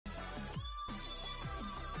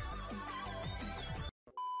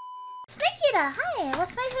Nikita, hi!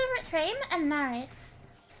 What's my favorite frame? A Naris.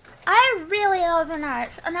 I really love a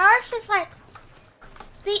Naris. A Naris is like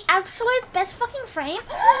the absolute best fucking frame.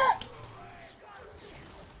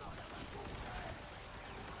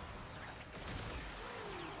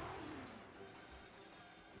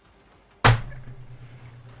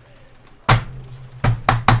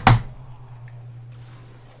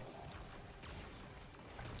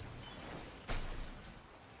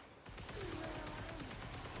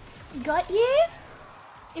 Got you?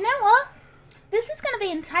 You know what? This is gonna be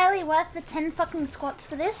entirely worth the 10 fucking squats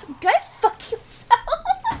for this. Go fuck yourself!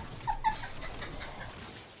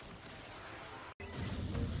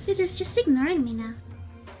 You're just ignoring me now.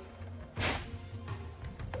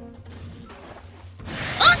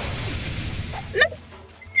 Oh! No!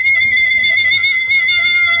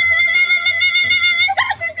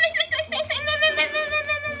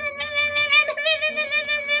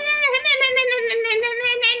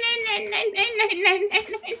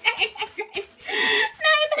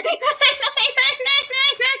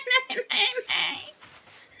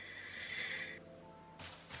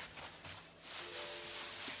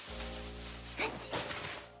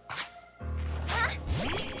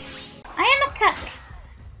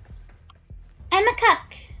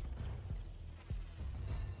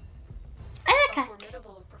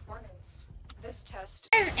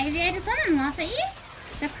 Aviators on and laugh at you?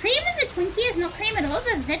 The cream of the Twinkie is not cream at all,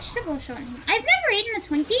 but vegetable shortening. I've never eaten a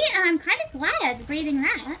Twinkie, and I'm kind of glad reading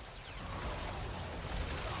that.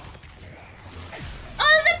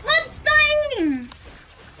 Oh, the pod's dying!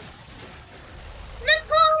 The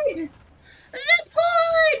pod! The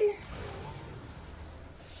pod!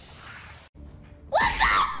 What the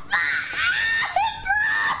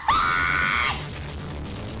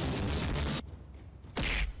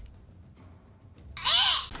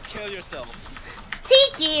Kill yourself.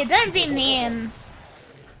 Tiki, don't be mean.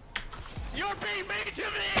 You're being mean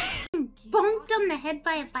to me! Bonked on the head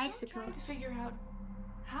by a bicycle. I'm trying to figure out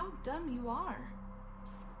how dumb you are.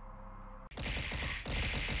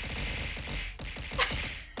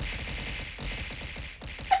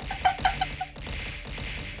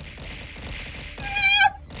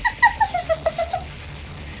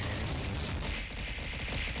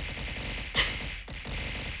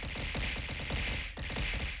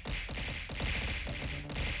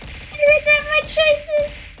 My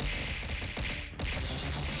choices.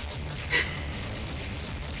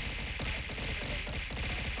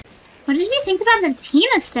 What did you think about the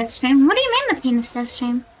penis dev stream? What do you mean the penis dev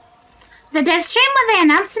stream? The dev stream where they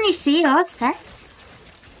announced the new CEO of sex?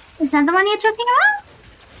 Is that the one you're talking about?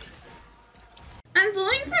 I'm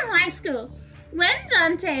bullying from high school. When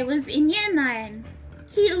Dante was in year 9,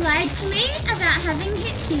 he lied to me about having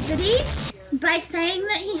hit puberty by saying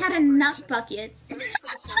that he had a nut bucket.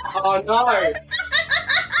 Oh no!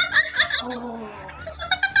 Oh.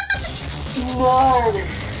 No!